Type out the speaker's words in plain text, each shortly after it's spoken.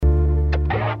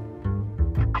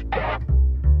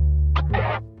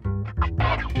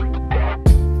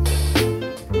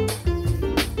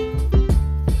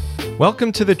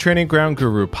Welcome to the Training Ground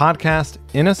Guru podcast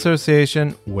in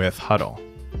association with Huddle.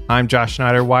 I'm Josh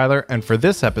Schneider-Weiler, and for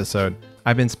this episode,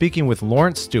 I've been speaking with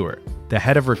Lawrence Stewart, the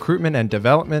head of recruitment and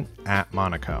development at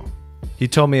Monaco. He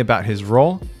told me about his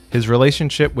role, his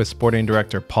relationship with sporting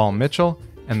director Paul Mitchell,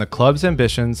 and the club's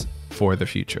ambitions for the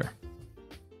future.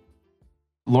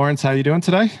 Lawrence, how are you doing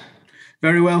today?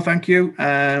 Very well, thank you.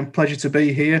 Pleasure to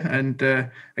be here and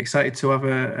excited to have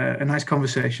a nice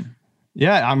conversation.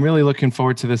 Yeah, I'm really looking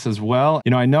forward to this as well.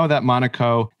 You know, I know that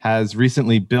Monaco has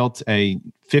recently built a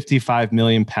 55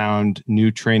 million pound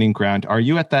new training ground. Are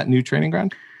you at that new training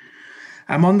ground?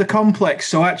 I'm on the complex.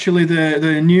 So actually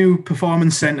the new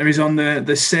performance center is on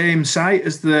the same site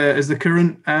as the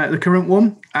current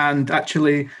one. And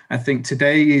actually, I think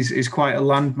today is quite a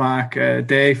landmark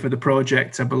day for the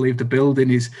project. I believe the building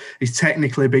is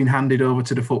technically being handed over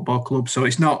to the football club. So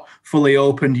it's not fully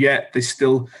opened yet. There's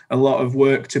still a lot of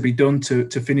work to be done to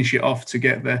finish it off, to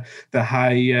get the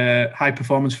high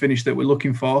performance finish that we're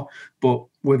looking for. But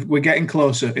we're getting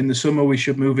closer. In the summer, we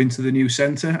should move into the new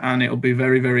centre, and it'll be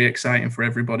very, very exciting for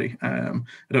everybody. I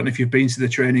don't know if you've been to the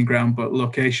training ground, but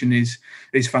location is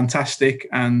fantastic,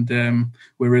 and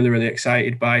we're really, really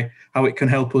excited by how it can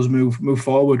help us move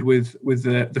forward with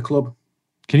the club.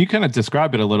 Can you kind of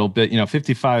describe it a little bit? You know,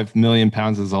 55 million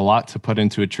pounds is a lot to put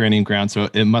into a training ground, so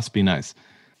it must be nice.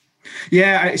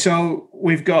 Yeah, so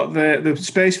we've got the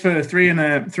space for three and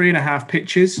a half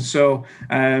pitches. So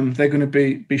they're going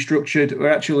to be structured.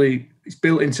 It's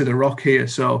built into the rock here.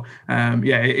 So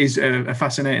it is a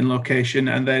fascinating location.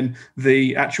 And then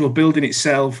the actual building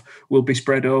itself will be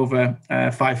spread over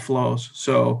 5 floors.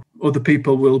 So other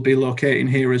people will be locating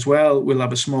here as well. We'll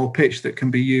have a small pitch that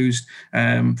can be used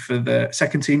for the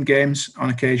second team games on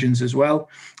occasions as well.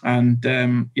 And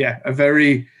a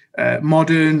very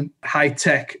modern,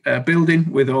 high-tech building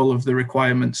with all of the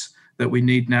requirements that we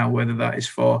need now, whether that is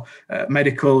for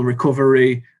medical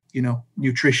recovery,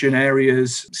 nutrition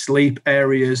areas, sleep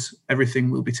areas,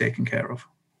 everything will be taken care of.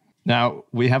 Now,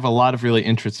 we have a lot of really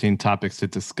interesting topics to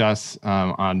discuss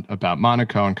about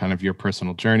Monaco and kind of your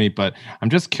personal journey, but I'm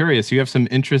just curious, you have some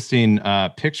interesting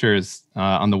pictures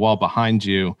on the wall behind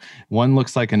you. One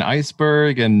looks like an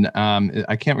iceberg, and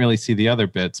I can't really see the other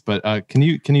bits, but can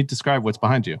you describe what's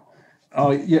behind you?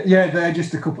 Oh, yeah, they're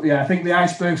just a couple. Yeah, I think the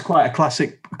iceberg's quite a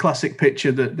classic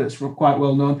picture that's quite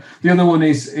well known. The other one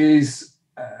is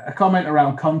a comment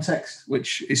around context,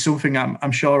 which is something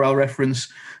I'm sure I'll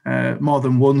reference more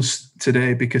than once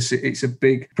today because it's a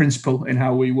big principle in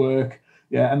how we work.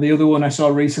 Yeah, and the other one I saw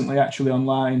recently actually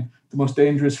online, the most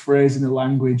dangerous phrase in the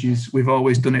language is "we've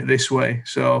always done it this way."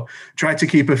 So try to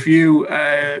keep a few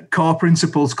core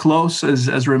principles close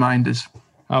as reminders.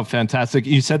 Oh, fantastic.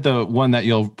 You said the one that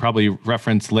you'll probably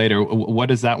reference later. What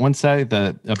does that one say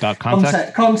about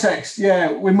context? Context,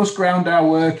 yeah. We must ground our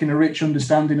work in a rich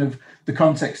understanding of the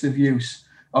context of use,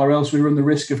 or else we run the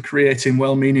risk of creating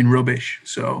well-meaning rubbish.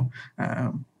 So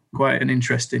quite an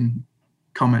interesting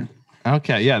comment.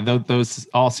 Okay, yeah, those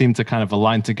all seem to kind of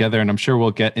align together, and I'm sure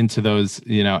we'll get into those,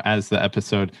 as the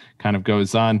episode kind of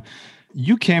goes on.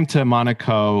 You came to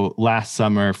Monaco last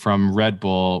summer from Red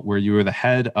Bull, where you were the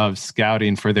head of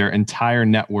scouting for their entire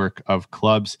network of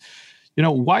clubs.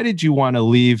 Why did you want to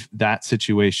leave that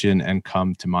situation and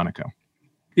come to Monaco?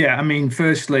 Yeah, I mean,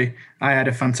 firstly, I had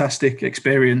a fantastic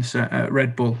experience at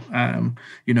Red Bull.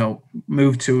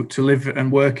 Moved to live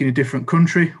and work in a different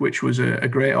country, which was a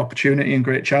great opportunity and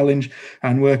great challenge,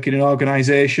 and work in an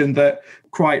organisation that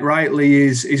quite rightly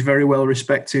is very well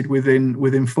respected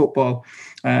within football.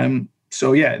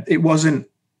 So yeah, it wasn't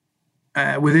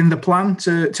within the plan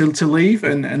to leave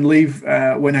and leave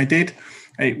when I did.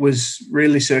 It was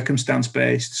really circumstance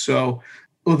based. So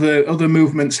other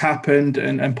movements happened,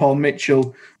 and Paul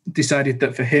Mitchell decided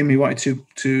that for him, he wanted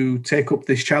to take up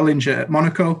this challenge at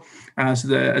Monaco as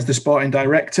the sporting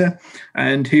director,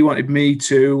 and he wanted me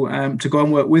to go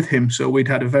and work with him. So we'd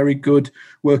had a very good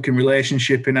working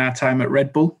relationship in our time at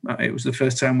Red Bull. It was the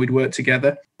first time we'd worked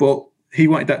together, but he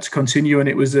wanted that to continue, and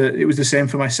it was the same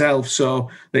for myself. So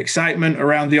the excitement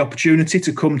around the opportunity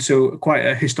to come to quite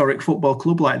a historic football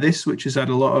club like this, which has had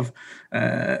a lot of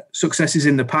successes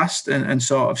in the past, and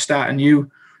sort of start a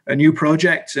new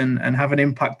project and have an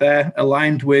impact there,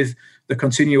 aligned with the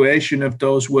continuation of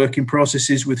those working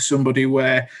processes with somebody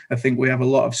where I think we have a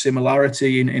lot of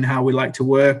similarity in how we like to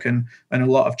work, and a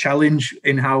lot of challenge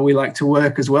in how we like to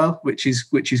work as well, which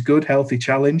is good. Healthy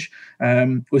challenge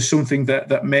was something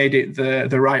that made it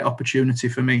the right opportunity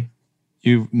for me.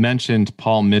 You mentioned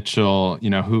Paul Mitchell,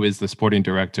 who is the sporting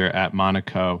director at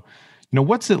Monaco.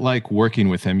 What's it like working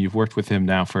with him? You've worked with him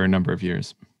now for a number of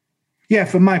years. Yeah,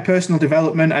 for my personal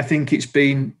development, I think it's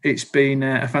been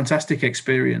a fantastic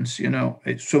experience. You know,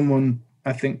 it's someone,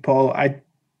 I think, Paul, I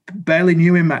barely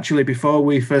knew him actually before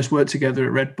we first worked together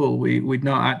at Red Bull. We'd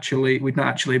not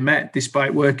actually met,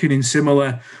 despite working in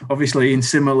similar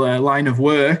line of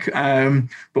work,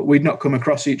 but we'd not come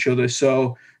across each other.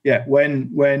 So yeah,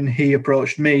 when he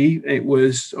approached me, it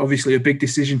was obviously a big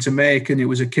decision to make, and it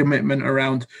was a commitment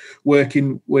around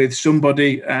working with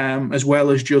somebody as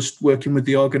well as just working with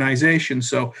the organisation.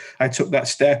 So I took that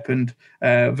step, and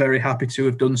very happy to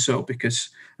have done so, because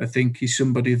I think he's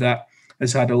somebody that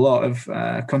has had a lot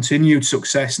of continued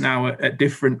success now at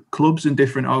different clubs and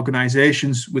different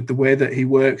organisations with the way that he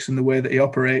works and the way that he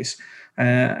operates.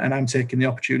 And I'm taking the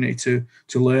opportunity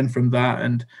to learn from that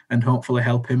and hopefully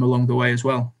help him along the way as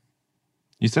well.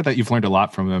 You said that you've learned a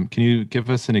lot from him. Can you give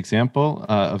us an example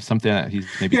of something that he's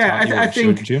maybe taught you or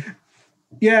showed you?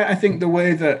 Yeah, I think the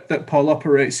way that Paul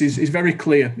operates is very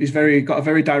clear. He's got a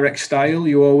very direct style.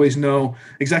 You always know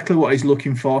exactly what he's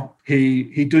looking for.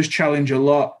 He does challenge a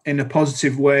lot in a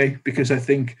positive way, because I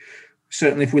think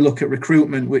certainly if we look at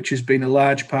recruitment, which has been a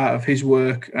large part of his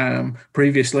work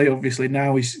previously, obviously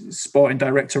now he's sporting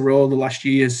director role. The last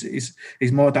years is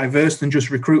more diverse than just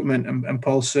recruitment, and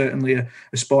Paul's certainly a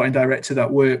sporting director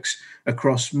that works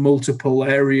across multiple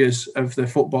areas of the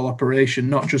football operation,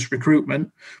 not just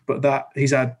recruitment, but that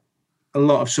he's had a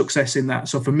lot of success in that.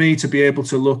 So for me to be able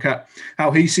to look at how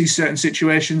he sees certain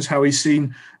situations, how he's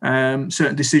seen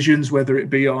certain decisions, whether it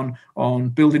be on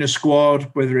building a squad,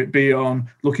 whether it be on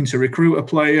looking to recruit a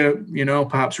player, you know,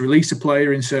 perhaps release a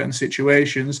player in certain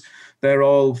situations, they're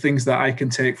all things that I can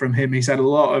take from him. He's had a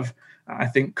lot of, I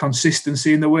think,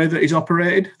 consistency in the way that he's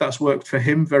operated. That's worked for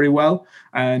him very well.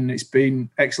 And it's been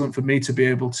excellent for me to be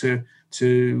able to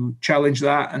challenge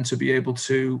that and to be able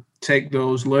to take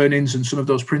those learnings and some of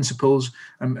those principles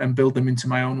and build them into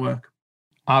my own work.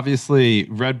 Obviously,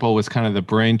 Red Bull was kind of the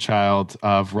brainchild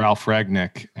of Ralf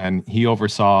Rangnick, and he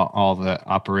oversaw all the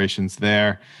operations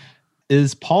there.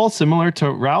 Is Paul similar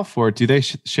to Ralf, or do they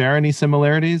share any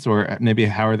similarities, or maybe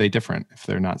how are they different if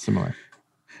they're not similar?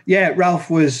 Yeah, Ralf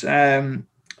was...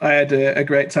 I had a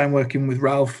great time working with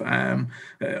Ralf.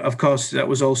 Of course, that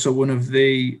was also one of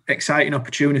the exciting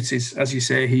opportunities. As you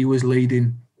say, he was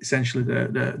leading essentially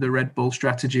the Red Bull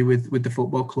strategy with the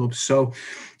football clubs. So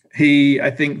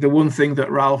I think the one thing that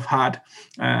Ralf had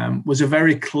was a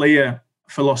very clear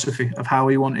philosophy of how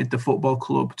he wanted the football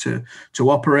club to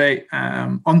operate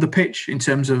on the pitch in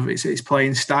terms of its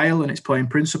playing style and its playing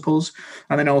principles,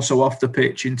 and then also off the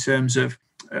pitch in terms of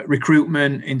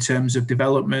recruitment, in terms of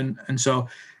development. And so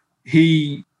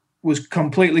he was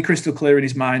completely crystal clear in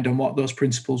his mind on what those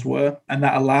principles were, and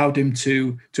that allowed him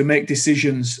to make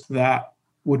decisions that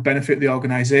would benefit the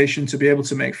organisation, to be able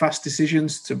to make fast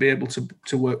decisions, to be able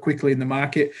to work quickly in the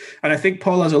market. And I think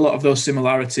Paul has a lot of those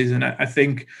similarities, and I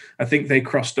think they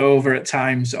crossed over at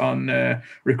times on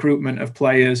recruitment of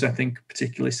players. I think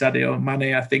particularly Sadio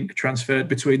Mane, I think, transferred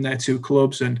between their two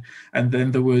clubs, and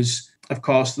then there was, of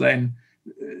course, then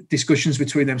discussions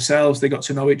between themselves. They got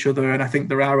to know each other, and I think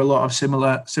there are a lot of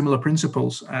similar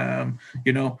principles.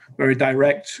 Very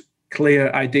direct,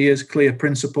 clear ideas, clear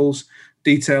principles,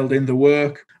 detailed in the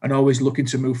work, and always looking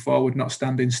to move forward, not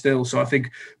standing still. So I think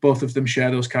both of them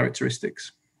share those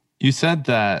characteristics. You said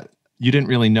that you didn't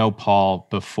really know Paul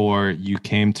before you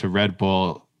came to Red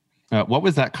Bull. What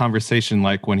was that conversation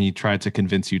like when he tried to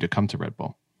convince you to come to Red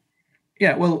Bull?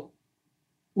 Yeah, well,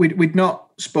 we'd not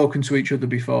spoken to each other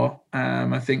before.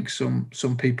 I think some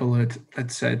people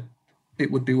had said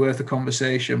it would be worth a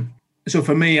conversation. So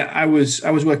for me, I was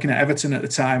working at Everton at the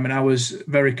time, and I was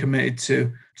very committed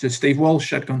to Steve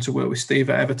Walsh. I'd gone to work with Steve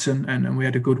at Everton, and we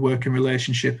had a good working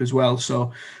relationship as well.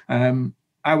 So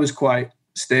I was quite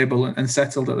stable and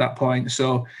settled at that point.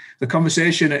 So the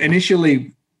conversation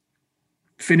initially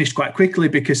finished quite quickly,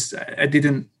 because I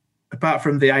didn't, apart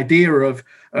from the idea of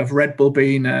Red Bull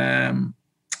being an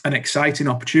exciting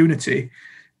opportunity,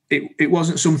 it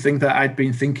wasn't something that I'd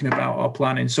been thinking about or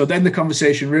planning. So then the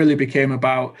conversation really became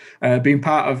about being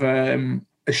part of a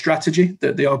strategy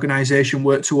that the organisation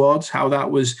worked towards, how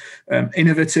that was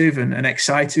innovative and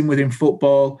exciting within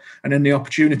football, and then the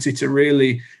opportunity to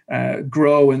really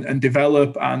grow and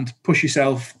develop and push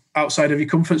yourself outside of your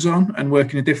comfort zone and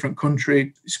work in a different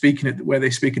country, where they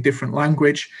speak a different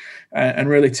language, and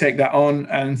really take that on.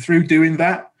 And through doing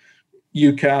that,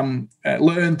 you can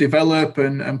learn, develop,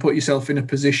 and put yourself in a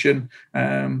position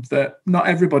that not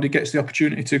everybody gets the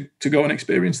opportunity to go and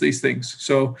experience these things.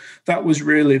 So that was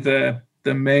really the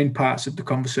main parts of the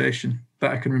conversation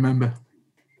that I can remember.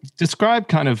 Describe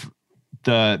kind of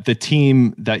the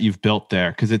team that you've built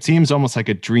there? Because it seems almost like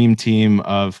a dream team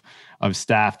of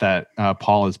staff that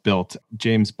Paul has built.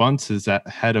 James Bunce is at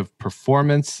head of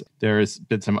performance. There's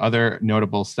been some other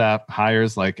notable staff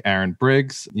hires like Aaron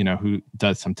Briggs, who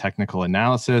does some technical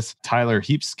analysis. Tyler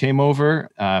Heaps came over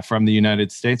from the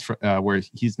United States, where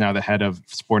he's now the head of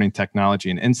sporting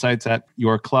technology and insights at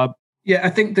your club. Yeah,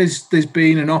 I think there's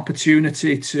been an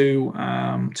opportunity to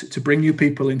bring new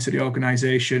people into the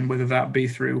organisation, whether that be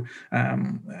through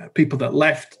people that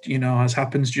left, as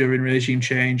happens during regime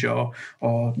change, or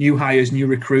new hires, new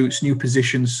recruits, new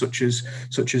positions such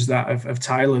as that of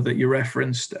Tyler that you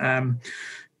referenced. I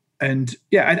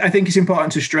think it's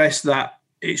important to stress that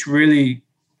it's really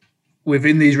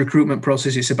within these recruitment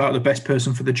processes, it's about the best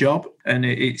person for the job, and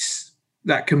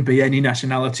that can be any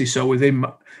nationality. So within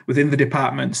the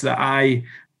departments that I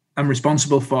am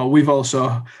responsible for, we've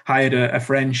also hired a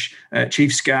French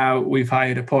chief scout. We've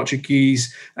hired a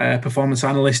Portuguese performance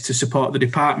analyst to support the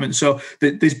department. So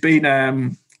there's been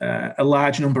a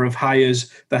large number of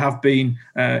hires. There have been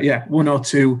one or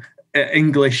two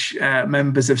English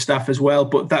members of staff as well,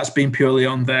 but that's been purely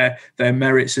on their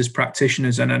merits as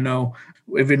practitioners. And I know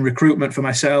within recruitment for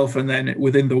myself, and then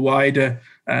within the wider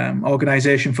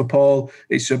organisation for Paul,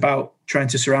 it's about trying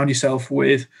to surround yourself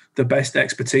with the best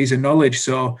expertise and knowledge.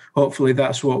 So hopefully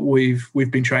that's what we've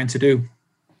been trying to do.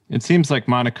 It seems like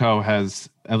Monaco has,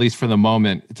 at least for the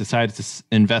moment, decided to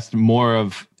invest more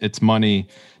of its money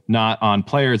not on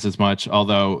players as much,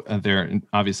 although they're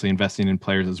obviously investing in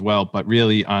players as well, but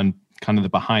really on kind of the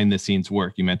behind the scenes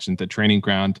work. You mentioned the training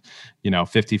ground,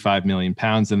 55 million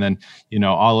pounds. And then,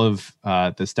 all of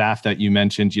the staff that you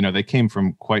mentioned, they came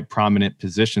from quite prominent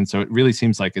positions. So it really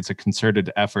seems like it's a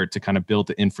concerted effort to kind of build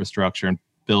the infrastructure and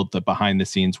build the behind the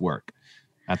scenes work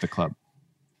at the club.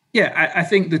 Yeah, I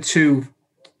think the two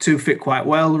fit quite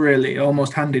well, really,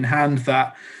 almost hand in hand,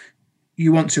 that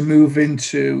you want to move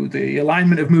into the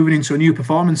alignment of moving into a new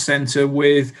performance center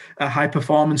with a high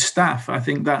performance staff. I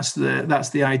think that's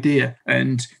the idea,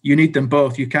 and you need them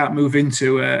both. You can't move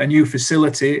into a new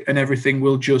facility and everything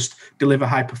will just deliver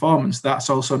high performance. That's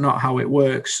also not how it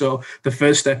works. So the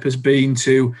first step has been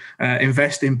to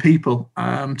invest in people,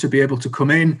 to be able to come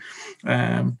in,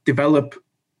 develop,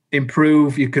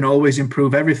 improve. You can always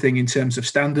improve everything in terms of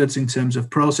standards, in terms of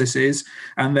processes,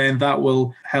 and then that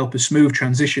will help a smooth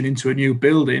transition into a new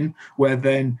building where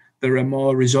then there are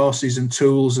more resources and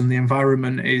tools, and the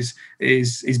environment is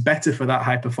better for that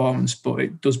high performance. But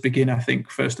it does begin, I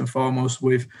think, first and foremost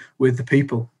with the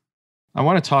people. I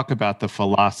want to talk about the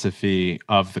philosophy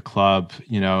of the club.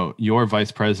 Your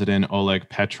vice president, Oleg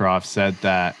Petrov, said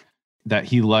that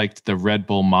he liked the Red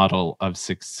Bull model of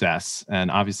success. And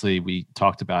obviously we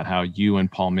talked about how you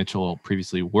and Paul Mitchell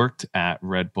previously worked at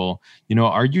Red Bull.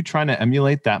 Are you trying to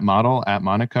emulate that model at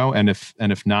Monaco? And if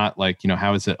not,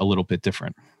 how is it a little bit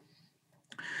different?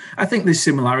 I think there's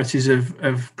similarities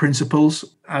of principles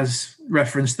as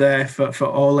referenced there for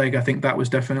Oleg. I think that was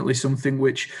definitely something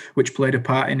which played a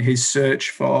part in his search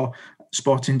for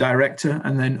sporting director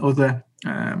and then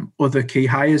other key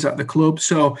hires at the club.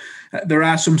 So there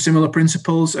are some similar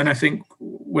principles. And I think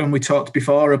when we talked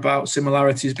before about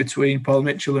similarities between Paul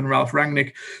Mitchell and Ralf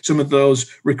Rangnick, some of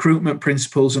those recruitment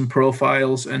principles and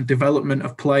profiles and development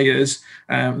of players,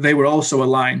 they were also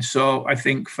aligned. So I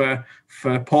think for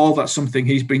Paul, that's something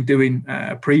he's been doing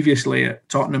previously at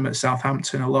Tottenham, at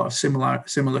Southampton, a lot of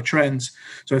similar trends.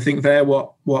 So I think they're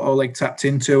what Oleg tapped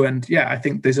into. And yeah, I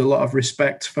think there's a lot of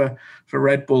respect for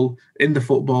Red Bull in the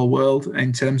football world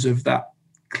in terms of that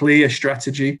clear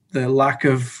strategy, the lack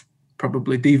of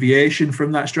probably deviation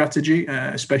from that strategy,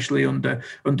 especially under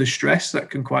stress that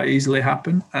can quite easily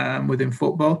happen within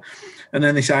football. And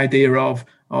then this idea of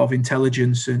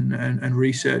intelligence and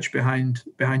research behind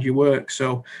your work.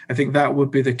 So I think that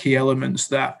would be the key elements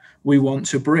that we want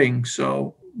to bring.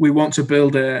 So we want to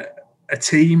build a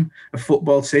team, a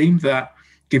football team that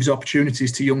gives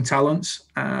opportunities to young talents.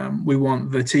 We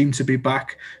want the team to be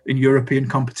back in European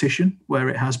competition where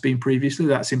it has been previously.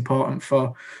 That's important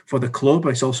for the club.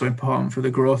 It's also important for the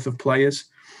growth of players.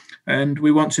 And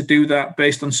we want to do that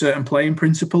based on certain playing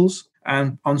principles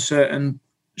and on certain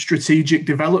strategic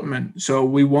development. So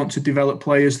we want to develop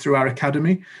players through our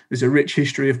academy. There's a rich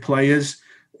history of players.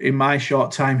 In my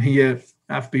short time here,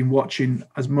 I've been watching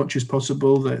as much as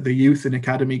possible the youth and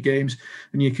academy games,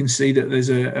 and you can see that there's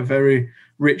a very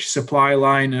rich supply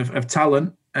line of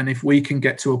talent. And if we can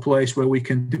get to a place where we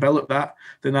can develop that,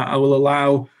 then that will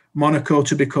allow Monaco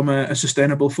to become a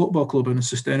sustainable football club and a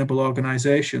sustainable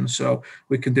organisation. So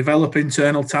we can develop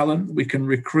internal talent, we can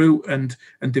recruit and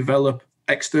develop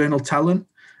external talent.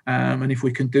 And if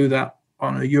we can do that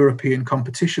on a European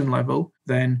competition level,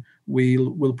 then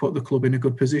we'll put the club in a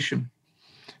good position.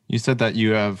 You said that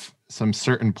you have some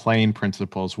certain playing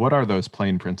principles. What are those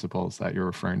playing principles that you're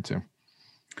referring to?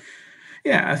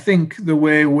 Yeah, I think the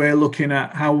way we're looking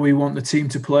at how we want the team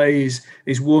to play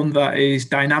is one that is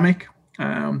dynamic.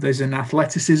 There's an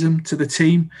athleticism to the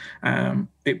team.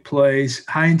 It plays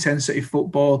high intensity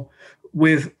football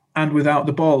with and without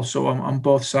the ball, so on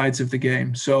both sides of the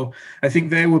game. So I think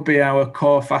they would be our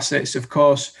core facets. Of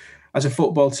course, as a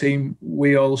football team,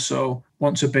 we also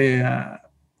want to be a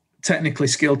technically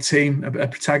skilled team, a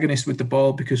protagonist with the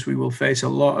ball, because we will face a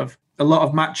lot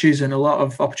of matches and a lot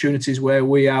of opportunities where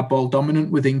we are ball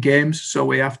dominant within games. So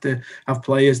we have to have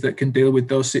players that can deal with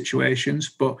those situations.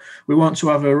 But we want to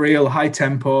have a real high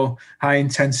tempo, high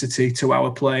intensity to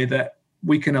our play that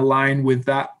we can align with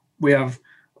that. We have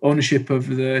ownership of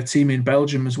the team in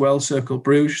Belgium as well, Cercle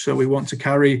Bruges. So we want to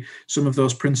carry some of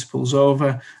those principles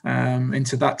over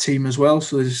into that team as well.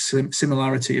 So there's a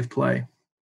similarity of play.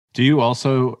 Do you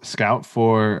also scout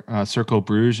for Cercle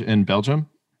Bruges in Belgium?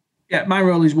 Yeah, my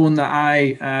role is one that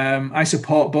I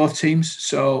support both teams.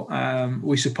 So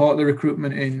we support the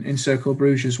recruitment in Cercle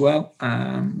Bruges as well.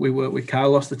 We work with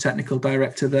Carlos, the technical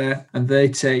director there, and they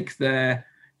take their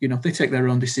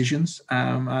own decisions.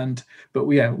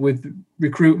 With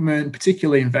recruitment,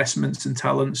 particularly investments and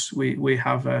talents, we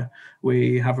have a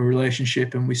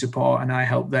relationship and we support, and I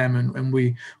help them, and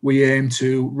we aim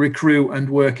to recruit and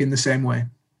work in the same way.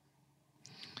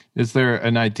 Is there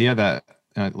an idea that,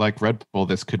 like Red Bull,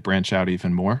 this could branch out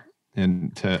even more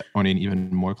into owning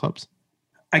even more clubs?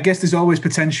 I guess there's always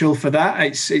potential for that.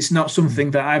 It's not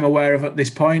something that I'm aware of at this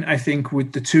point. I think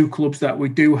with the two clubs that we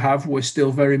do have, we're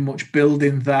still very much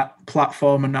building that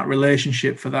platform and that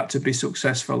relationship for that to be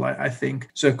successful. I think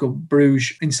Cercle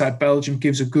Bruges inside Belgium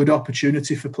gives a good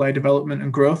opportunity for player development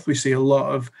and growth. We see a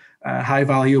lot of high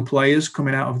value players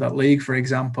coming out of that league, for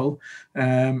example.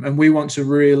 And we want to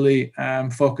really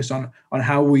focus on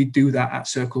how we do that at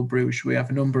Cercle Bruges. We have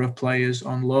a number of players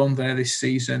on loan there this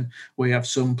season. We have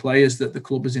some players that the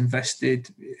club has invested.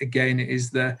 Again, it is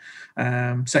the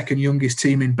second youngest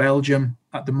team in Belgium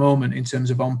at the moment in terms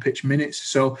of on-pitch minutes.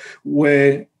 So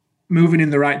we're moving in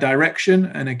the right direction.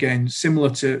 And again, similar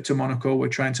to Monaco, we're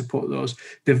trying to put those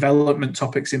development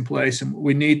topics in place. And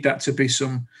we need that to be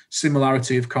some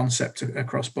similarity of concept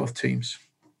across both teams.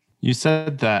 You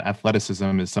said that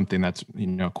athleticism is something that's,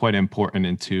 quite important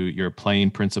into your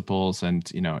playing principles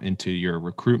and, into your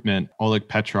recruitment. Oleg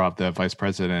Petrov, the vice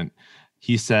president,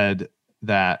 he said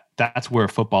that that's where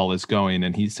football is going.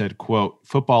 And he said, quote,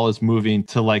 "Football is moving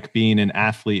to like being an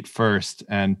athlete first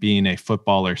and being a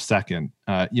footballer second."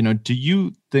 Do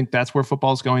you think that's where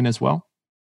football is going as well?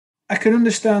 I can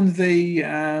understand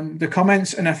the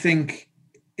comments, and I think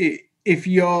if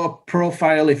your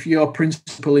profile, if your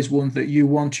principle is one that you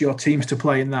want your teams to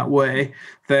play in that way,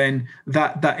 then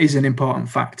that is an important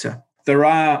factor. There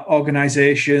are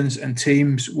organizations and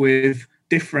teams with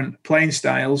different playing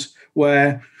styles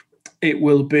where it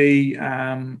will be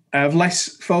of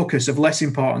less focus, of less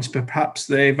importance. Perhaps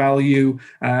they value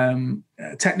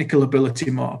technical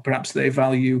ability more. Perhaps they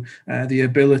value the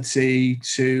ability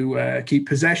to keep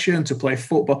possession, to play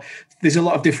football. There's a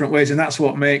lot of different ways, and that's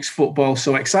what makes football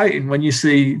so exciting when you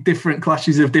see different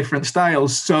clashes of different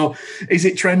styles. So is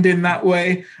it trending that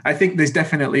way? I think there's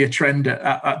definitely a trend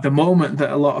at the moment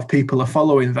that a lot of people are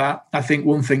following that. I think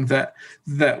one thing that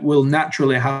will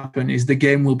naturally happen is the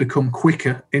game will become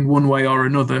quicker in one way or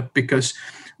another because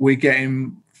we're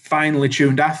getting finely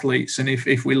tuned athletes. And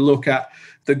if we look at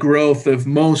the growth of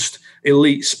most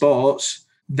elite sports,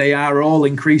 they are all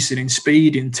increasing in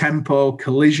speed, in tempo,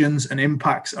 collisions and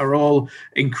impacts are all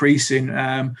increasing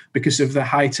because of the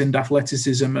heightened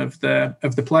athleticism of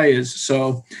the players.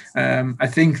 So I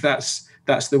think that's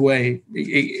the way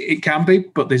it can be,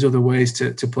 but there's other ways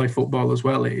to play football as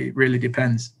well. It really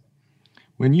depends.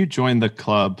 When you joined the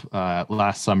club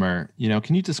last summer,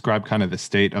 can you describe kind of the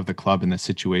state of the club and the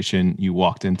situation you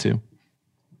walked into?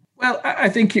 Well, I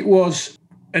think it was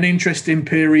an interesting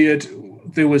period.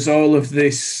 There was all of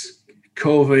this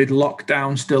COVID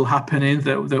lockdown still happening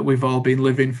that we've all been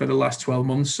living for the last 12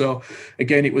 months. So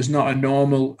again, it was not a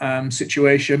normal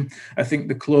situation. I think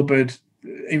the club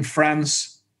in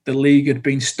France, the league had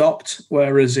been stopped,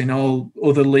 whereas in all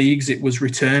other leagues it was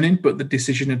returning, but the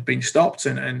decision had been stopped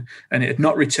and it had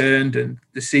not returned and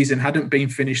the season hadn't been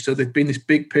finished. So there'd been this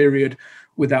big period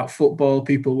without football,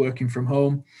 people working from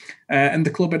home. And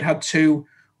the club had two,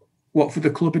 what for the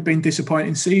club had been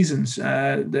disappointing seasons,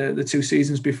 the two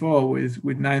seasons before with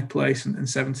 9th place and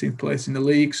 17th place in the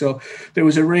league. So there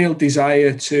was a real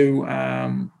desire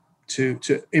to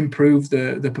improve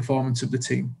the performance of the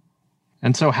team.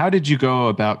 And so how did you go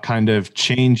about kind of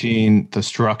changing the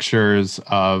structures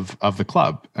of the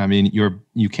club? I mean,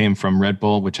 you came from Red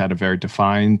Bull, which had a very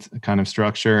defined kind of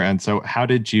structure. And so how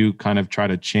did you kind of try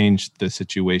to change the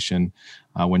situation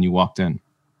when you walked in?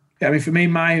 Yeah, I mean, for me,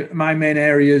 my main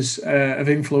areas of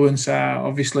influence are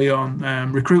obviously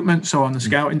on recruitment, so on the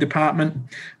scouting department,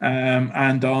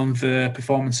 and on the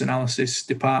performance analysis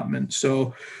department.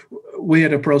 So we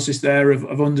had a process there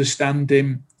of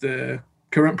understanding the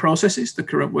current processes, the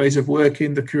current ways of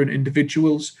working, the current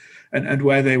individuals, and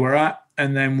where they were at.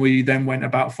 And then we went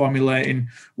about formulating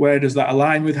where does that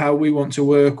align with how we want to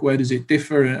work, where does it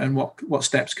differ, and what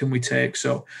steps can we take.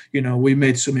 So, we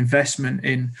made some investment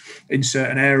in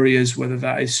certain areas, whether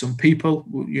that is some people,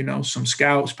 some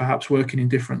scouts perhaps working in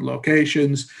different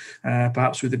locations,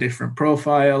 perhaps with a different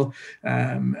profile,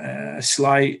 a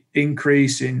slight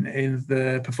increase in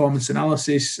the performance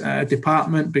analysis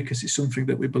department, because it's something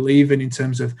that we believe in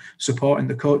terms of supporting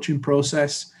the coaching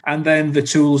process. And then the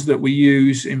tools that we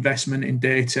use, investment in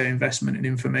data, investment in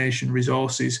information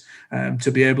resources,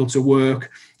 to be able to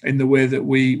work in the way that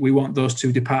we want those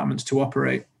two departments to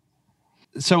operate.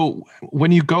 So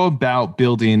when you go about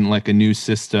building like a new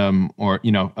system, or,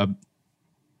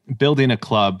 building a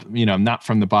club, not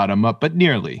from the bottom up, but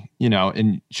nearly,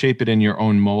 and shape it in your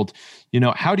own mold,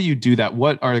 how do you do that?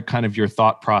 What are kind of your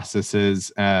thought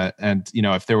processes? And,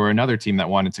 if there were another team that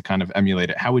wanted to kind of emulate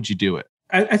it, how would you do it?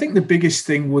 I think the biggest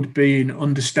thing would be in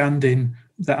understanding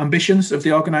the ambitions of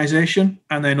the organization,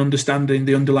 and then understanding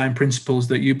the underlying principles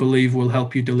that you believe will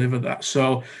help you deliver that.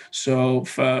 So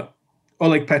for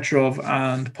Oleg Petrov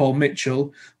and Paul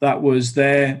Mitchell, that was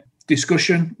their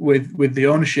discussion with the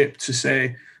ownership to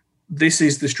say, this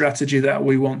is the strategy that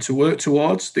we want to work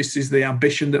towards. This is the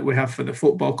ambition that we have for the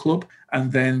football club.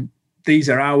 And then these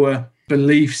are our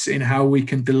beliefs in how we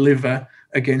can deliver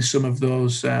against some of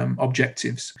those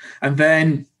objectives. And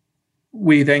then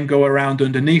we then go around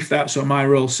underneath that. So my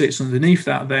role sits underneath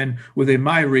that. Then within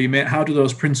my remit, how do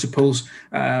those principles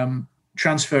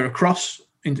transfer across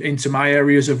into my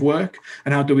areas of work?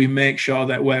 And how do we make sure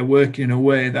that we're working in a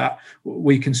way that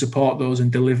we can support those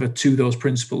and deliver to those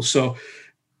principles? So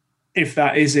if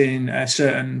that is in a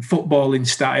certain footballing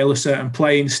style, a certain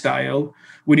playing style,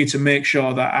 we need to make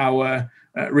sure that our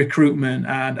recruitment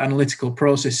and analytical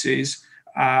processes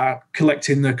are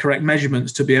collecting the correct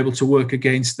measurements to be able to work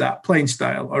against that playing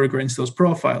style or against those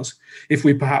profiles. If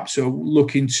we perhaps are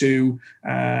looking to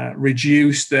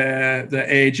reduce the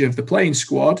age of the playing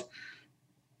squad,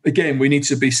 again, we need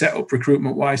to be set up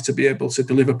recruitment-wise to be able to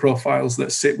deliver profiles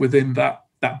that sit within that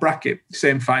bracket.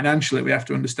 Same financially, we have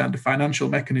to understand the financial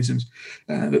mechanisms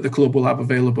that the club will have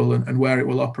available and where it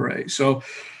will operate. So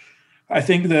I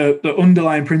think the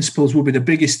underlying principles will be the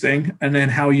biggest thing, and then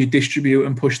how you distribute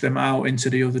and push them out into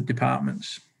the other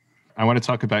departments. I want to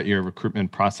talk about your recruitment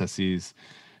processes.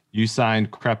 You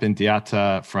signed Crépin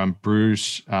Diatta from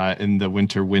Bruges in the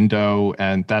winter window,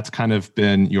 and that's kind of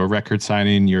been your record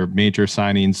signing, your major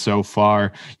signing so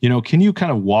far. Can you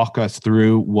kind of walk us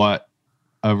through what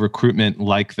a recruitment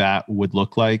like that would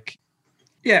look like?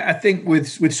 Yeah, I think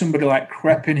with somebody like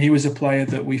Crépin, he was a player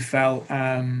that we felt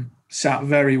sat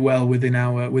very well within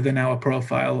our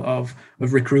profile of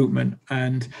recruitment.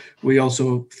 And we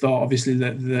also thought, obviously,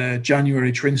 that the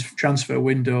January transfer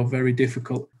window, very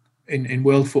difficult in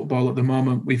world football at the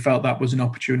moment. We felt that was an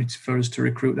opportunity for us to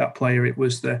recruit that player. It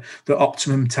was the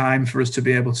optimum time for us to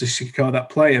be able to secure that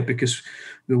player, because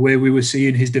the way we were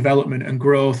seeing his development and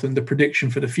growth and the prediction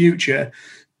for the future,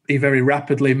 he very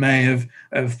rapidly may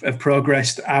have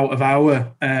progressed out of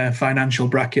our financial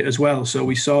bracket as well. So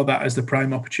we saw that as the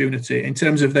prime opportunity. In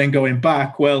terms of then going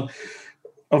back, well,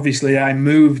 obviously I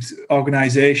moved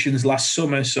organisations last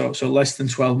summer, so less than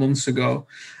 12 months ago.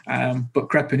 But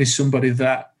Crépin is somebody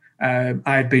that I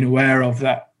had been aware of,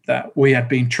 that we had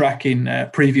been tracking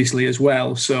previously as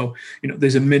well. So,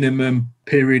 there's a minimum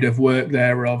period of work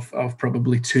there of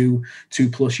probably two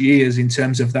plus years in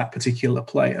terms of that particular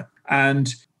player.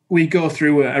 And we go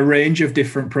through a range of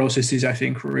different processes, I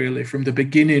think, really, from the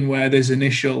beginning, where there's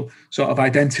initial sort of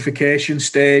identification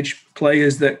stage,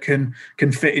 players that can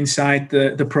fit inside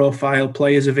the profile,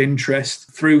 players of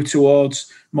interest, through towards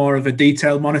more of a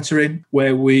detailed monitoring,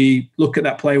 where we look at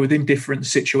that player within different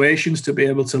situations to be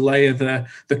able to layer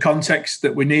the context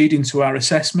that we need into our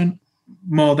assessment,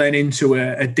 more then into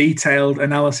a detailed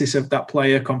analysis of that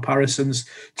player, comparisons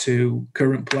to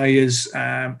current players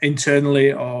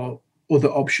internally or other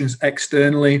options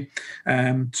externally,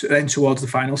 then towards the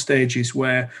final stages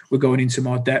where we're going into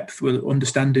more depth, we're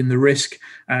understanding the risk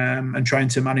and trying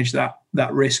to manage that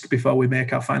risk before we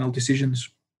make our final decisions.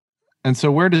 And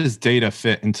so where does data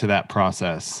fit into that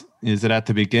process? Is it at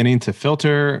the beginning to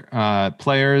filter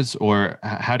players, or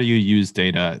how do you use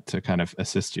data to kind of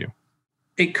assist you?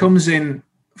 It comes in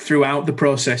throughout the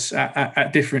process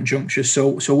at different junctures.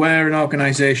 So we're an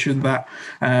organization that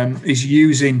is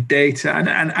using data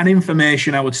and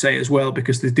information, I would say, as well,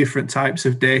 because there's different types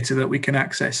of data that we can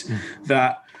access.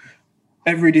 That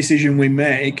every decision we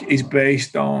make is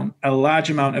based on a large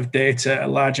amount of data, a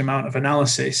large amount of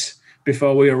analysis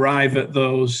before we arrive at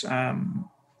those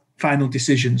final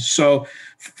decisions. So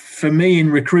for me,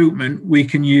 in recruitment, we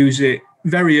can use it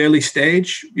very early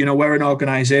stage. We're an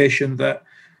organization that,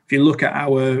 if you look at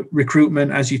our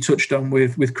recruitment, as you touched on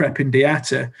with Crepin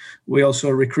Diatta, we also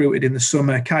recruited in the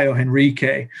summer Caio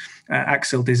Henrique,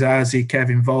 Axel Disasi,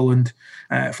 Kevin Volland,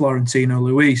 Florentino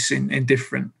Luis in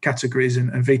different categories,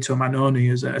 and Vito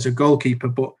Manoni as a goalkeeper.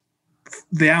 But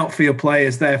the outfield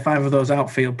players there, 5 of those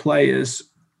outfield players,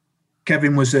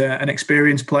 Kevin was an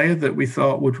experienced player that we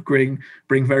thought would bring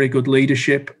very good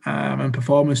leadership and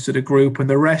performance to the group. And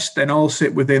the rest then all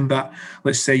sit within that,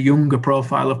 let's say, younger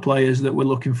profile of players that we're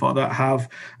looking for, that have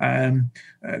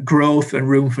growth and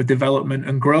room for development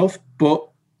and growth, but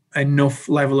enough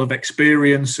level of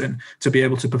experience and to be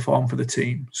able to perform for the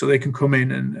team so they can come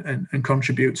in and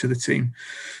contribute to the team.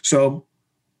 So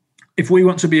if we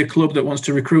want to be a club that wants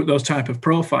to recruit those type of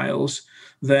profiles,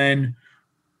 then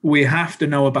we have to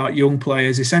know about young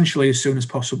players essentially as soon as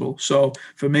possible. So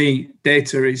for me,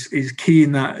 data is key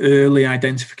in that early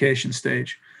identification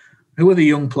stage. Who are the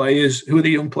young players? Who are the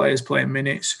young players playing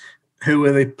minutes? Who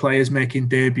are the players making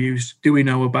debuts? Do we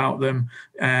know about them?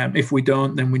 If we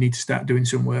don't, then we need to start doing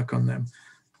some work on them.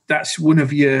 That's one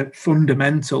of your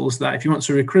fundamentals, that if you want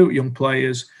to recruit young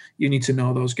players, you need to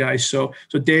know those guys. So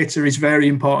data is very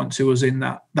important to us in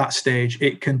that stage.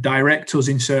 It can direct us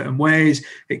in certain ways.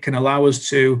 It can allow us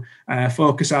to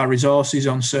focus our resources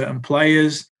on certain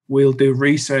players. We'll do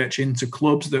research into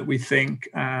clubs that we think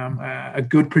are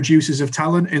good producers of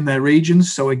talent in their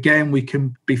regions. So again, we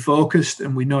can be focused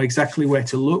and we know exactly where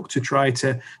to look to try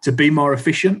to be more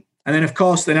efficient. And then, of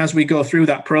course, as we go through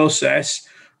that process,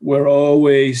 we're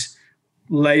always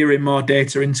layering more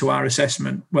data into our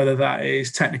assessment, whether that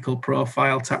is technical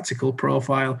profile, tactical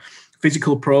profile,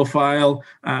 physical profile,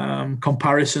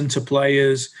 comparison to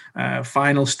players,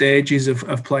 final stages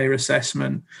of player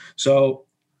assessment. So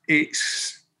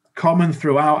it's common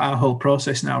throughout our whole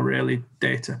process now, really,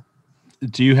 data.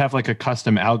 Do you have like a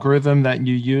custom algorithm that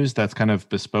you use that's kind of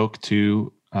bespoke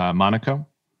to Monaco?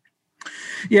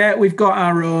 Yeah, we've got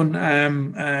our own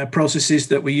processes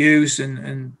that we use,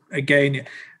 and again,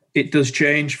 it does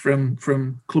change from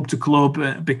club to club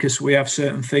because we have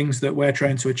certain things that we're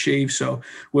trying to achieve. So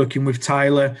working with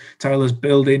Tyler's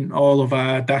building all of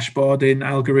our dashboarding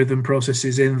algorithm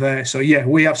processes in there. So yeah,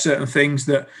 we have certain things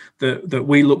that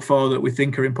we look for that we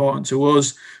think are important to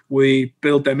us. We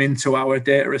build them into our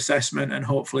data assessment, and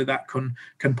hopefully that can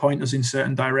point us in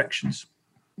certain directions.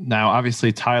 Now,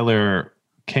 obviously, Tyler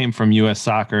came from US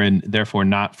Soccer and therefore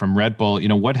not from Red Bull.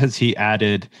 What has he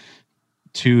added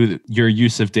to your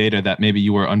use of data that maybe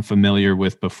you were unfamiliar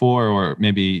with before, or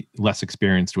maybe less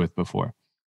experienced with before?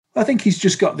 I think he's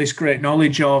just got this great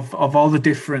knowledge of all the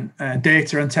different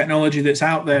data and technology that's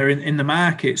out there in the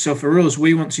market. So for us,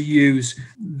 we want to use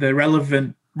the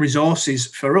relevant resources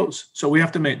for us. So we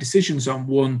have to make decisions on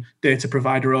one data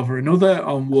provider over another,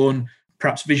 on one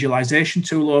perhaps visualization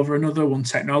tool over another, one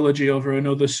technology over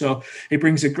another. So it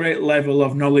brings a great level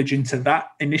of knowledge into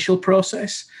that initial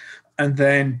process. And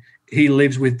then he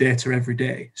lives with data every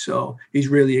day. So he's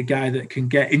really a guy that can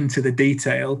get into the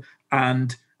detail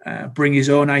and bring his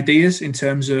own ideas in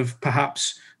terms of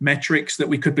perhaps metrics that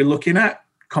we could be looking at,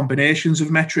 combinations of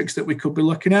metrics that we could be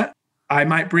looking at. I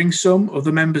might bring some,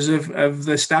 other members of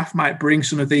the staff might bring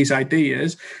some of these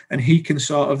ideas, and he can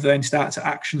sort of then start to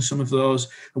action some of those,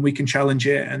 and we can challenge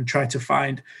it and try to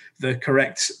find the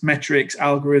correct metrics,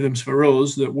 algorithms for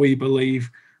us that we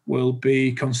believe will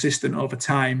be consistent over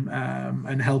time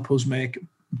and help us make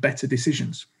better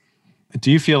decisions.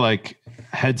 Do you feel like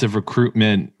heads of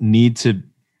recruitment need to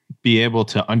be able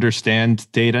to understand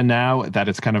data now, that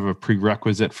it's kind of a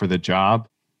prerequisite for the job?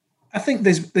 I think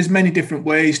there's many different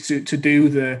ways to do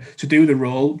the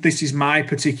role. This is my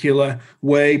particular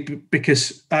way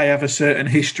because I have a certain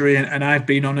history and I've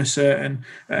been on a certain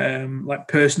like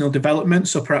personal development.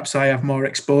 So perhaps I have more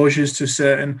exposures to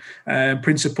certain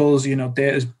principles.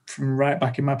 Data from right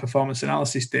back in my performance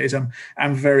analysis days.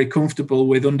 I'm very comfortable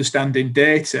with understanding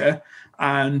data,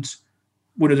 and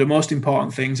one of the most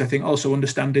important things, I think, also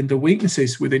understanding the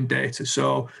weaknesses within data.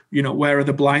 So, where are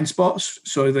the blind spots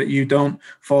so that you don't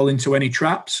fall into any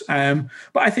traps? But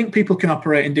I think people can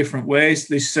operate in different ways.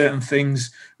 There's certain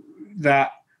things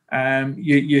that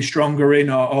you're stronger in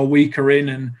or weaker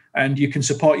in, and you can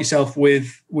support yourself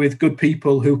with good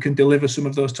people who can deliver some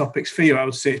of those topics for you. I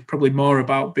would say it's probably more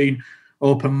about being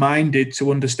open-minded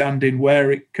to understanding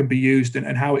where it can be used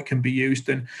and how it can be used,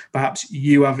 and perhaps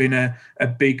you having a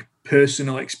big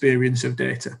personal experience of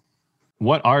data.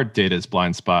 What are data's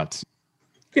blind spots?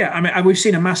 Yeah, I mean, we've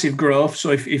seen a massive growth.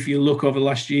 So if you look over the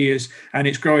last years, and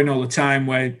it's growing all the time,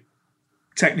 where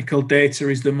technical data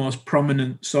is the most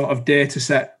prominent sort of data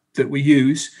set that we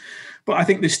use. But I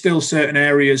think there's still certain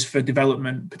areas for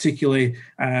development, particularly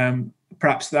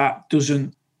perhaps that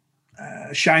doesn't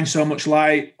shine so much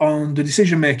light on the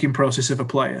decision-making process of a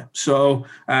player. So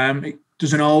it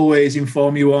doesn't always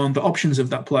inform you on the options of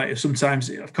that player. Sometimes,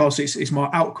 of course, it's more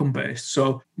outcome-based.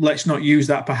 So let's not use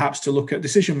that perhaps to look at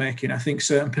decision-making. I think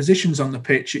certain positions on the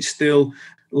pitch, it still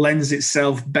lends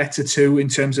itself better to in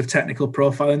terms of technical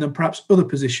profiling than perhaps other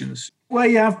positions. Where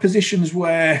you have positions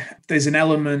where there's an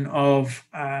element of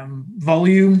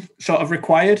volume sort of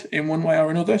required in one way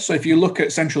or another. So if you look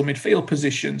at central midfield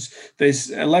positions, there's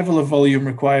a level of volume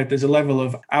required, there's a level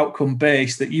of outcome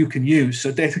base that you can use.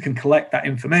 So data can collect that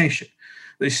information.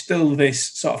 There's still this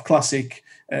sort of classic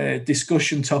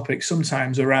discussion topic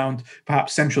sometimes around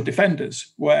perhaps central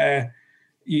defenders, where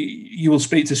you will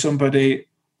speak to somebody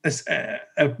as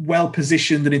a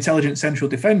well-positioned and intelligent central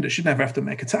defender should never have to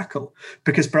make a tackle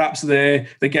because perhaps they're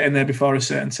getting there before a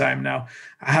certain time. Now,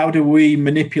 how do we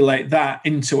manipulate that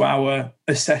into our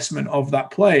assessment of that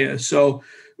player? So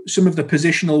some of the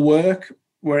positional work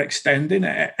we're extending.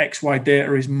 XY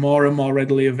data is more and more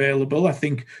readily available. I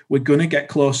think we're going to get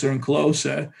closer and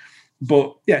closer.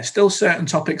 But yeah, still certain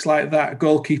topics like that.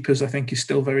 Goalkeepers, I think, is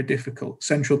still very difficult.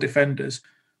 Central defenders.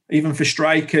 Even for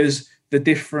strikers, the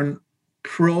different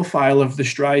profile of the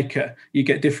striker, you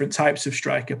get different types of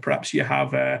striker. Perhaps you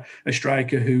have a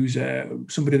striker who's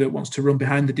somebody that wants to run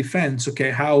behind the defence. Okay,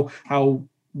 how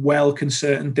well can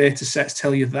certain data sets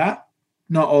tell you that?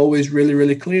 Not always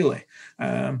really clearly.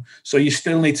 So you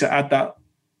still need to add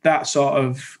that sort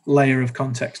of layer of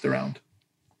context around.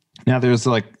 Now, there's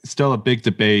still a big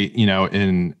debate,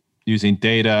 in using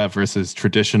data versus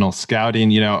traditional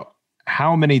scouting.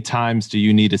 How many times do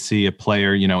you need to see a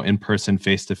player, in person,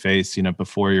 face to face,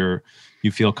 before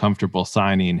you feel comfortable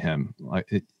signing him?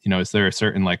 Is there a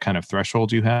certain kind of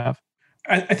threshold you have?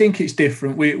 I think it's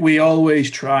different. We always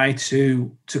try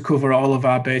to cover all of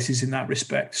our bases in that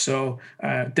respect. So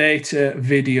data,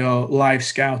 video, live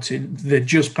scouting, they're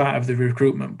just part of the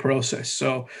recruitment process.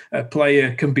 So a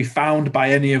player can be found by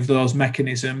any of those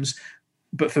mechanisms.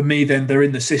 But for me, then they're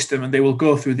in the system and they will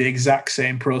go through the exact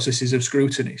same processes of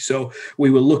scrutiny. So we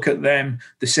will look at them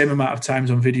the same amount of times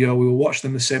on video. We will watch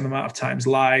them the same amount of times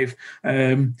live.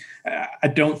 I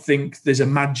don't think there's a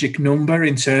magic number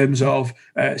in terms of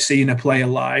seeing a player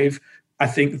live. I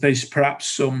think there's perhaps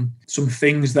some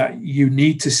things that you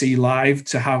need to see live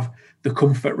to have the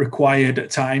comfort required at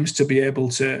times to be able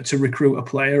to recruit a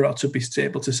player, or to be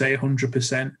able to say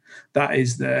 100% that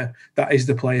is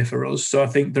the player for us. So I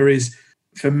think there is,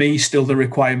 for me, still the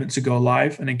requirement to go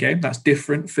live. And again, that's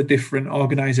different for different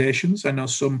organizations. I know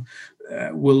some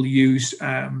will use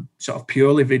sort of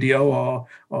purely video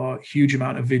or huge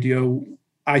amount of video.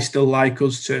 I still like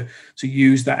us to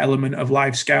use that element of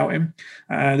live scouting.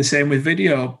 The same with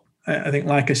video. I think,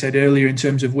 like I said earlier, in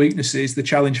terms of weaknesses, the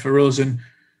challenge for us, and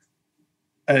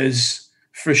as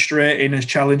frustrating, as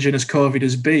challenging as COVID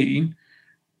has been,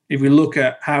 if we look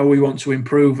at how we want to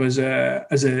improve as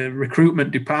a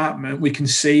recruitment department, we can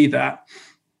see that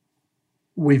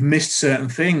we've missed certain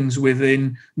things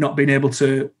within not being able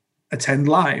to attend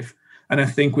live. And I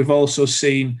think we've also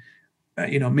seen,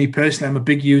 me personally, I'm a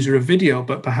big user of video,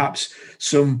 but perhaps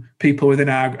some people within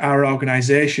our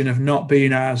organisation have not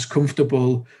been as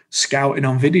comfortable scouting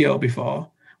on video before.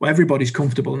 Well, everybody's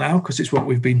comfortable now because it's what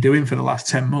we've been doing for the last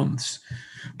 10 months.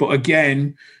 But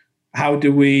again, how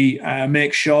do we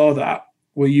make sure that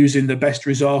we're using the best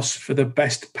resource for the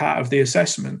best part of the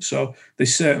assessment? So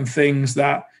there's certain things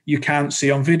that you can't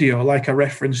see on video. Like I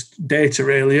referenced data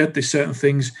earlier, there's certain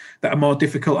things that are more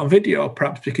difficult on video,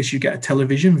 perhaps because you get a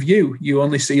television view. You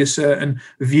only see a certain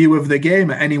view of the game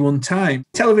at any one time.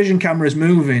 Television camera is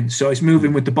moving, so it's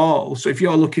moving with the ball. So if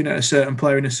you're looking at a certain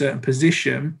player in a certain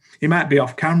position, he might be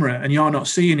off camera and you're not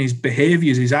seeing his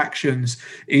behaviours, his actions.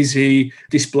 Is he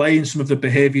displaying some of the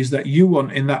behaviours that you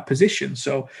want in that position?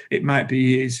 So it might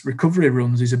be his recovery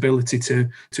runs, his ability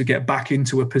to get back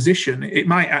into a position. It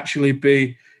might actually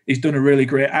be he's done a really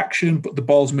great action, but the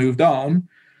ball's moved on.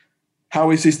 How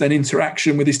is his then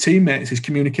interaction with his teammates, his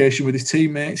communication with his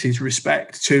teammates, his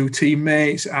respect to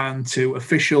teammates and to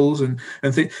officials and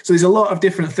things. So there's a lot of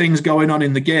different things going on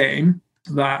in the game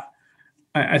that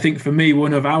I think for me,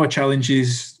 one of our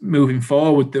challenges moving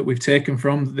forward that we've taken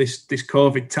from this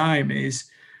COVID time is,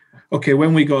 okay,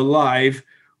 when we go live,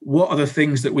 what are the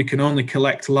things that we can only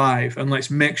collect live? And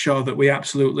let's make sure that we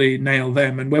absolutely nail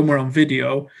them. And when we're on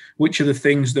video, which are the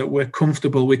things that we're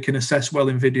comfortable we can assess well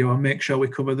in video and make sure we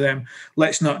cover them?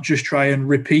 Let's not just try and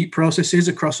repeat processes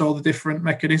across all the different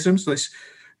mechanisms. Let's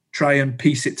try and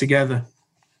piece it together.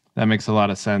 That makes a lot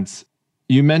of sense.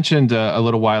 You mentioned a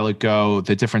little while ago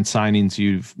the different signings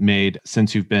you've made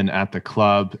since you've been at the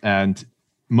club, and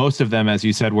most of them, as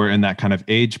you said, were in that kind of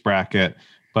age bracket.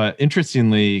 But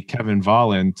interestingly, Kevin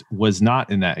Volland was not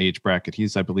in that age bracket.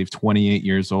 He's, I believe, 28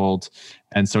 years old,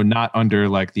 and so not under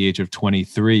like the age of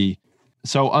 23.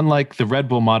 So unlike the Red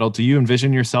Bull model, do you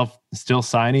envision yourself still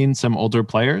signing some older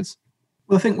players?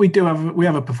 Well, I think we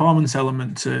have a performance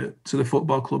element to the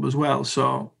football club as well.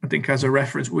 So I think as a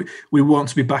reference, we want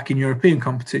to be back in European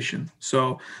competition.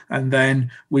 So, and then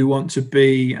we want to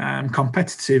be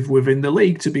competitive within the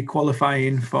league to be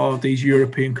qualifying for these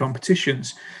European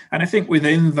competitions. And I think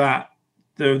within that,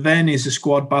 there then is a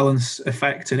squad balance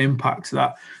effect and impact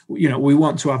that, we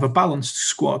want to have a balanced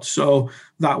squad. So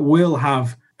that will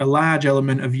have a large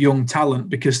element of young talent,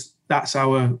 because that's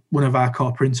one of our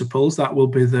core principles. That will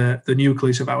be the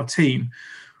nucleus of our team.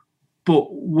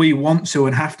 But we want to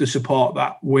and have to support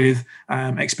that with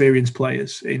experienced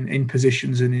players in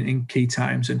positions and in key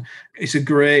times. And it's a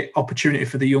great opportunity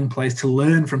for the young players to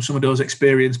learn from some of those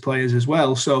experienced players as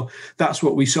well. So that's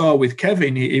what we saw with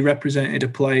Kevin. He represented a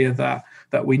player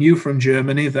that we knew from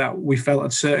Germany, that we felt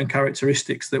had certain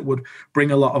characteristics that would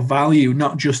bring a lot of value,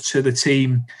 not just to the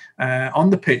team on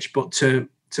the pitch, but to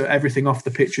everything off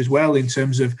the pitch as well, in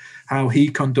terms of how he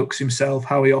conducts himself,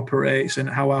 how he operates, and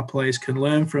how our players can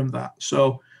learn from that.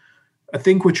 So I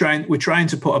think we're trying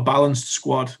to put a balanced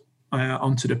squad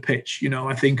onto the pitch.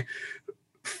 I think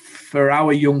for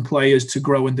our young players to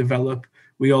grow and develop,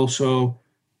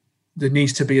 there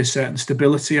needs to be a certain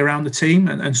stability around the team,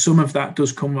 and some of that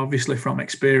does come obviously from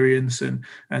experience,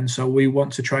 and so we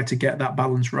want to try to get that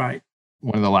balance right.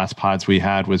 One of the last pods we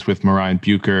had was with Marian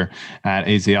Bucher at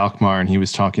AZ Alkmaar, and he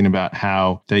was talking about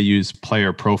how they use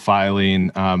player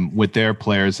profiling with their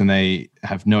players, and they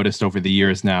have noticed over the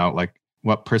years now, like,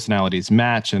 what personalities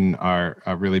match and are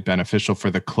really beneficial for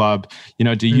the club.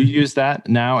 Do you use that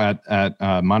now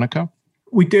at Monaco?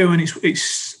 We do, and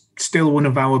it's still one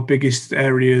of our biggest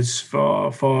areas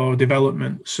for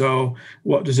development. So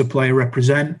what does a player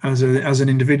represent as an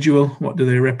individual? What do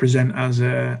they represent as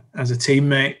a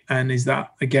teammate? And is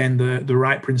that, again, the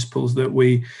right principles that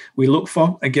we look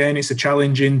for? Again, it's a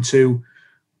challenge into,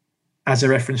 as I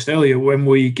referenced earlier, when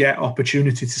we get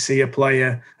opportunity to see a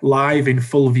player live in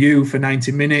full view for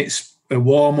 90 minutes, a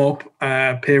warm-up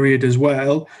period as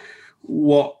well,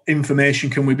 what information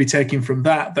can we be taking from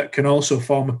that can also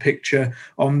form a picture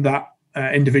on that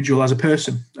individual as a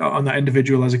person, on that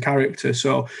individual as a character?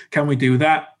 So can we do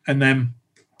that? And then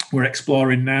we're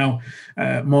exploring now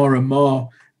more and more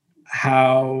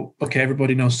how,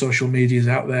 everybody knows social media is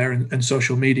out there and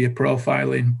social media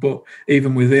profiling, but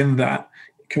even within that,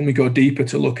 can we go deeper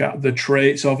to look at the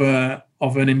traits of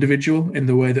an individual in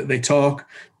the way that they talk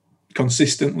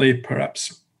consistently?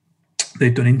 Perhaps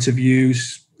they've done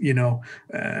interviews,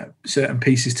 certain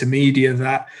pieces to media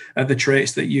that are the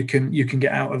traits that you can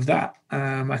get out of that.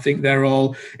 I think they're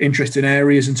all interesting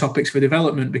areas and topics for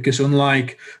development, because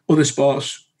unlike other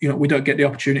sports, we don't get the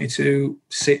opportunity to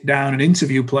sit down and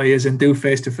interview players and do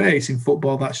face-to-face. In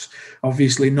football, that's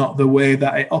obviously not the way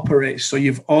that it operates. So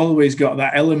you've always got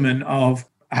that element of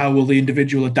how will the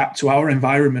individual adapt to our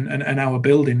environment and our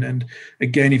building. And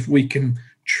again, if we can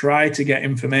try to get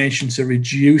information to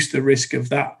reduce the risk of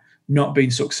that not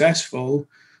being successful,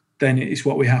 then it's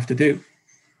what we have to do.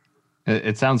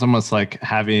 It sounds almost like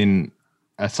having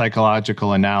a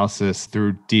psychological analysis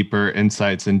through deeper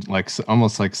insights and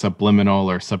almost like subliminal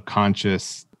or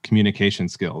subconscious communication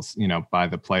skills, by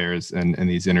the players in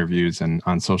these interviews and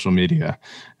on social media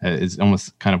is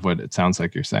almost kind of what it sounds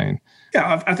like you're saying.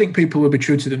 Yeah, I think people will be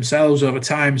true to themselves over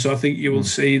time. So I think you will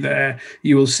see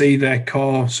their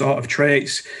core sort of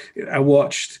traits. I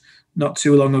watched not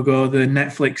too long ago the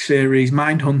Netflix series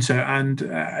Mindhunter, and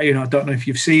I don't know if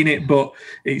you've seen it, but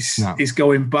it's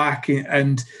going back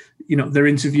and they're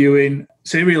interviewing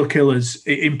serial killers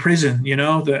in prison,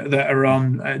 that are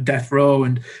on death row,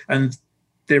 and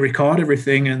they record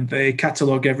everything and they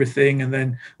catalog everything, and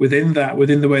then within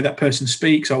the way that person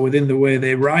speaks or within the way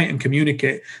they write and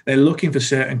communicate, they're looking for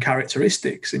certain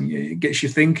characteristics, and it gets you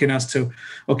thinking as to,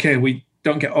 okay, we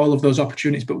don't get all of those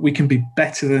opportunities, but we can be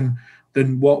better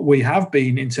than what we have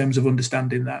been in terms of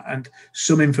understanding that. And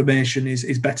some information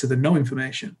is better than no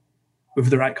information with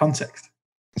the right context.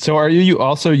 So are you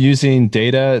also using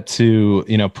data to,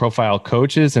 profile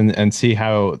coaches and see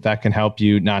how that can help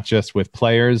you not just with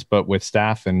players, but with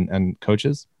staff and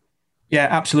coaches? Yeah,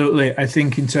 absolutely. I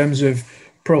think in terms of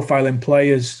profiling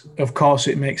players, of course,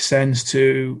 it makes sense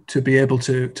to be able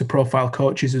to profile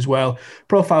coaches as well,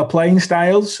 profile playing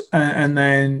styles, and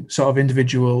then sort of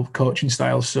individual coaching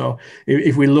styles. So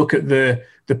if we look at the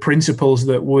principles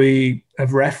that we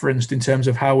have referenced in terms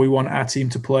of how we want our team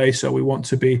to play, so we want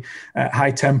to be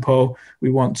high tempo,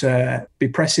 we want to be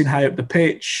pressing high up the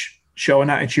pitch, show an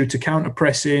attitude to counter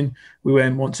pressing. We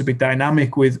want to be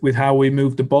dynamic with how we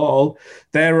move the ball.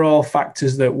 They're all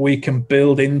factors that we can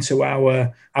build into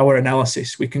our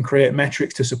analysis. We can create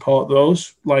metrics to support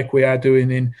those, like we are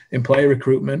doing in player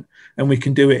recruitment, and we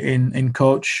can do it in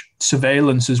coach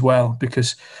surveillance as well.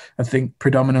 Because I think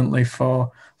predominantly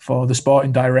for the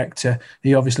sporting director,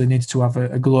 he obviously needs to have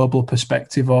a global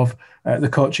perspective of the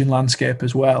coaching landscape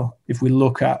as well. If we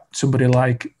look at somebody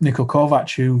like Niko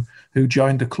Kovac, who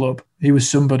joined the club, he was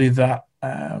somebody that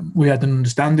we had an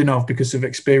understanding of because of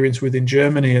experience within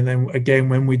Germany. And then again,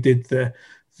 when we did the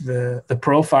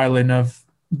profiling of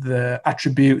the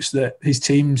attributes that his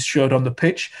teams showed on the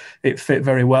pitch, it fit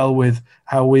very well with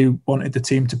how we wanted the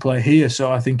team to play here.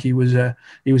 So I think he was a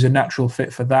natural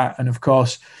fit for that. And of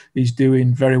course, he's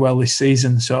doing very well this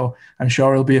season. So I'm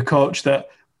sure he'll be a coach that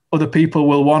other people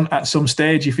will want at some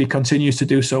stage if he continues to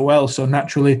do so well. So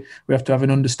naturally, we have to have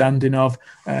an understanding of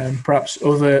perhaps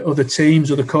other teams,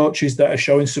 other coaches that are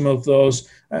showing some of those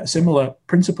similar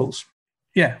principles.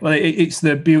 Yeah, well, it's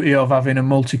the beauty of having a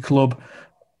multi-club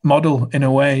model in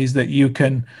a way, is that you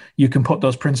can put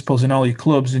those principles in all your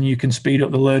clubs, and you can speed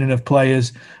up the learning of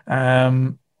players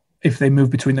if they move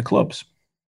between the clubs.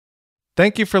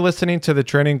 Thank you for listening to the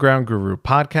Training Ground Guru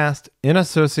podcast in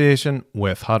association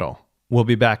with Hudl. We'll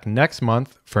be back next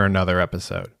month for another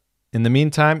episode. In the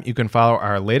meantime, you can follow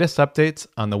our latest updates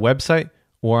on the website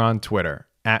or on Twitter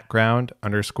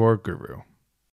 @ground_guru.